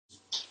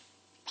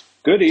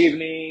Good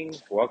evening.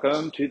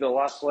 Welcome to the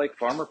Lost Lake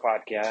Farmer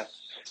Podcast.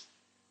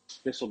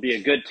 This will be a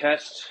good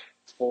test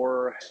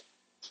for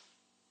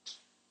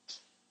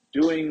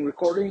doing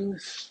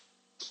recordings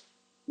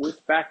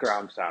with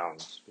background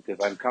sounds because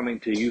I'm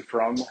coming to you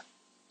from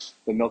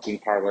the milking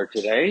parlor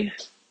today.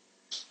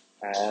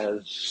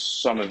 As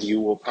some of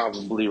you will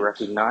probably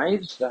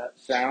recognize that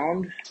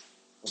sound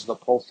of the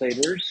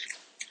pulsators.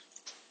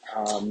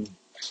 Um,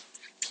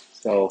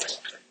 so,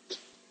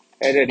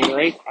 at any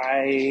rate,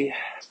 I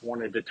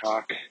wanted to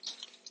talk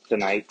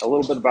tonight a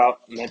little bit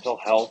about mental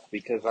health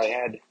because I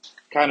had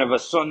kind of a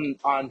sudden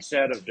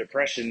onset of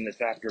depression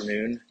this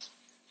afternoon,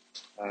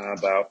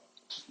 about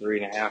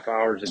 3.5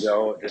 hours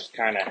ago. It just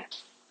kind of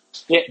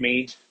hit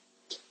me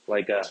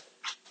like a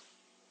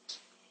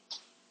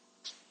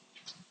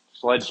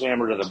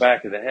sledgehammer to the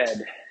back of the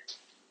head,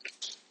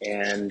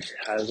 and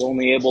I was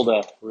only able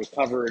to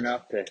recover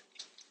enough to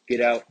get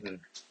out and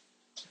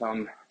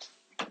come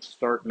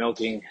start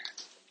milking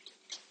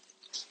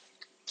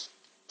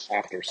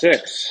after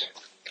 6.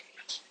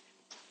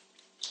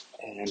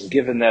 And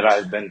given that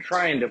I've been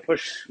trying to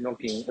push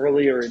milking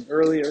earlier and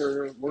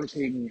earlier,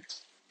 working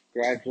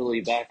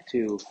gradually back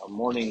to a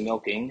morning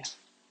milking,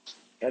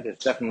 that is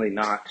definitely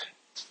not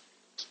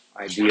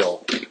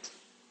ideal.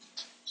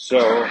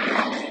 So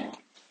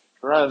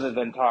rather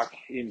than talk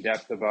in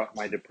depth about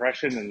my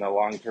depression and the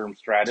long-term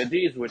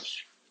strategies,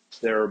 which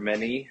there are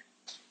many,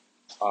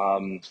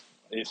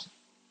 it's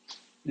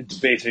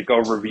a basic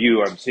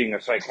overview. I'm seeing a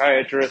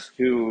psychiatrist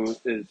who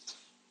is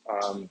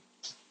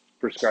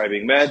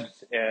prescribing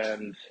meds,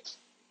 and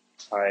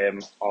I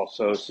am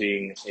also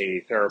seeing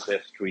a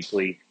therapist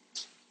weekly.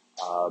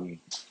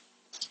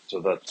 So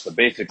that's the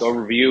basic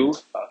overview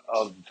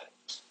of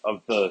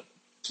the,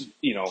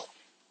 you know,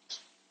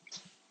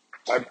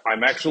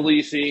 I'm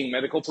actually seeing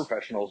medical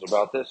professionals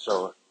about this,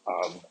 so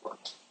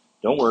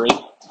don't worry.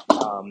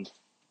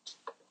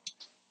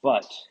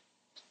 But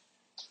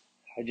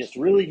I just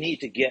really need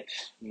to get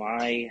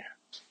my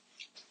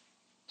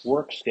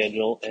work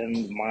schedule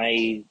and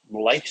my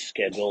life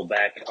schedule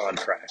back on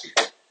track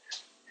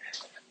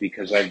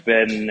because I've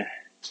been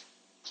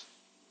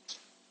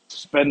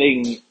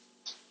spending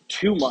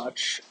too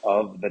much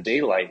of the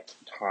daylight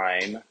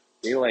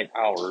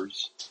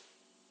hours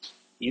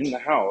in the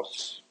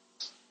house,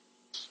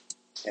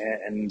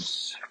 and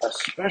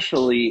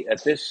especially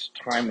at this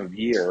time of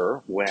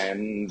year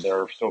when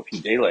there are so few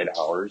daylight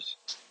hours,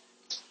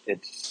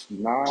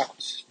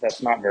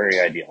 that's not very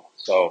ideal.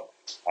 So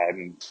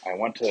I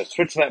want to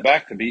switch that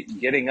back to be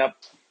getting up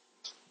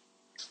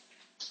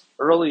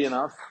early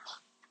enough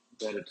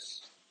that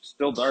it's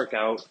still dark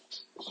out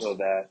so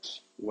that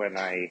when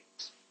I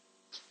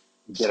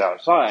get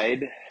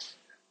outside,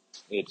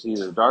 it's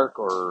either dark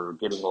or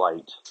getting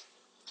light.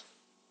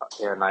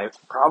 And I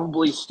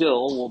probably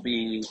still will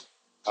be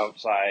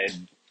outside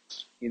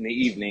in the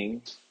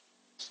evening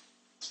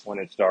when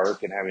it's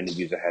dark and having to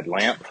use a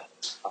headlamp,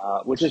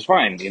 which is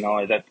fine. You know,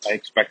 I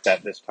expect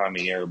that this time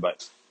of year,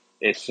 but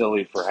it's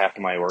silly for half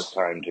of my work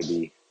time to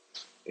be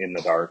in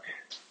the dark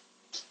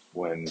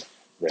when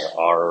there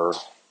are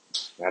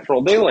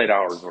natural daylight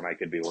hours when I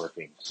could be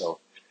working. So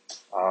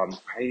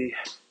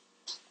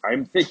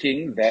I'm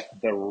thinking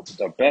that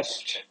the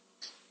best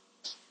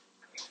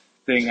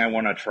thing I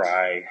want to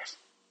try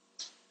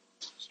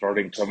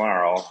starting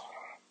tomorrow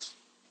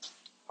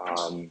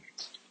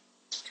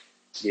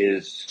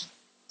is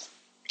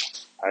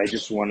I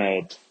just want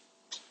to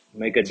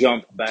make a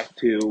jump back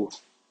to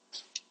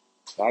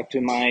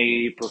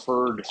my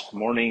preferred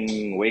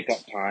morning wake up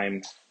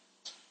time,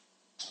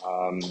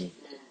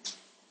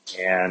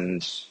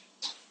 and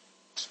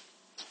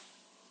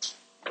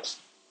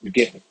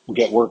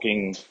get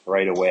working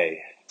right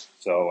away.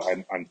 So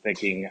I'm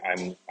thinking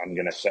I'm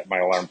going to set my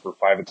alarm for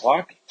 5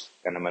 o'clock,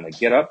 and I'm going to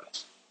get up,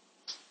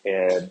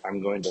 and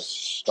I'm going to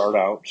start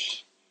out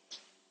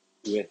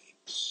with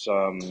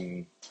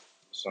some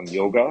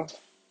yoga,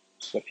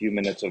 just a few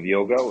minutes of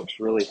yoga, which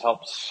really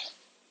helps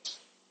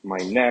my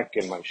neck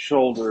and my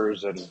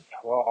shoulders and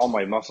all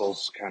my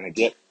muscles kind of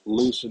get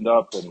loosened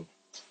up, and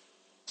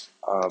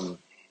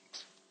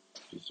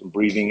do some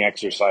breathing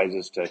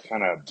exercises to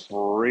kind of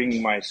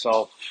bring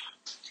myself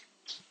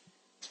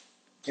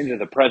into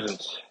the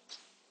present,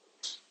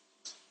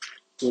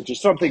 which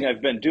is something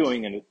I've been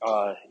doing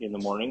in the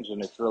mornings,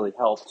 and it's really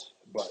helped.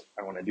 But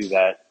I want to do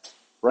that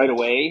right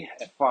away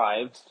at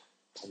 5,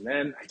 and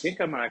then I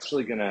think I'm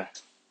actually gonna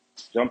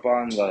jump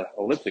on the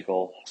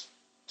elliptical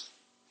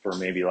for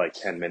maybe like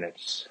 10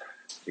 minutes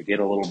to get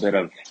a little bit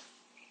of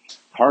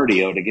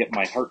cardio to get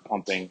my heart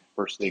pumping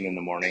first thing in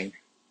the morning.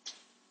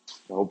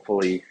 To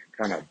hopefully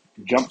kind of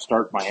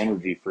jumpstart my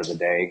energy for the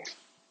day,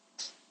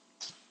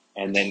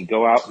 and then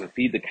go out and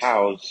feed the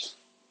cows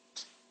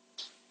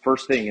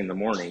first thing in the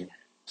morning,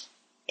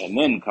 and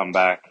then come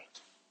back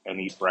and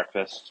eat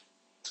breakfast.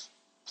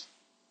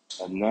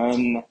 And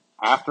then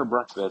after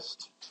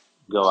breakfast,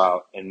 go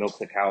out and milk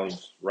the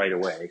cows right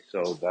away.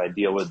 So the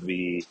idea would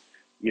be,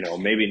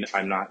 maybe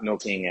I'm not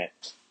milking at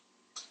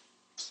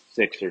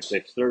 6 or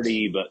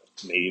 6:30, but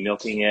maybe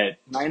milking at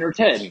 9 or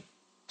 10.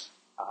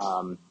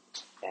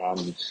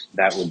 and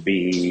that would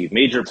be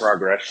major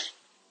progress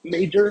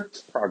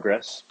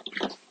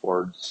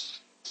towards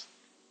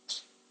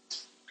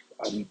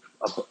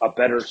a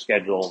better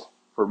schedule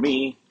for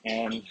me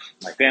and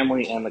my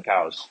family and the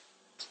cows.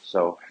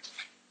 So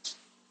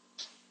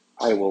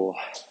I will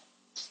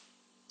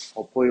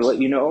hopefully let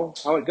you know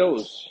how it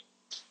goes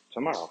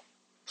tomorrow.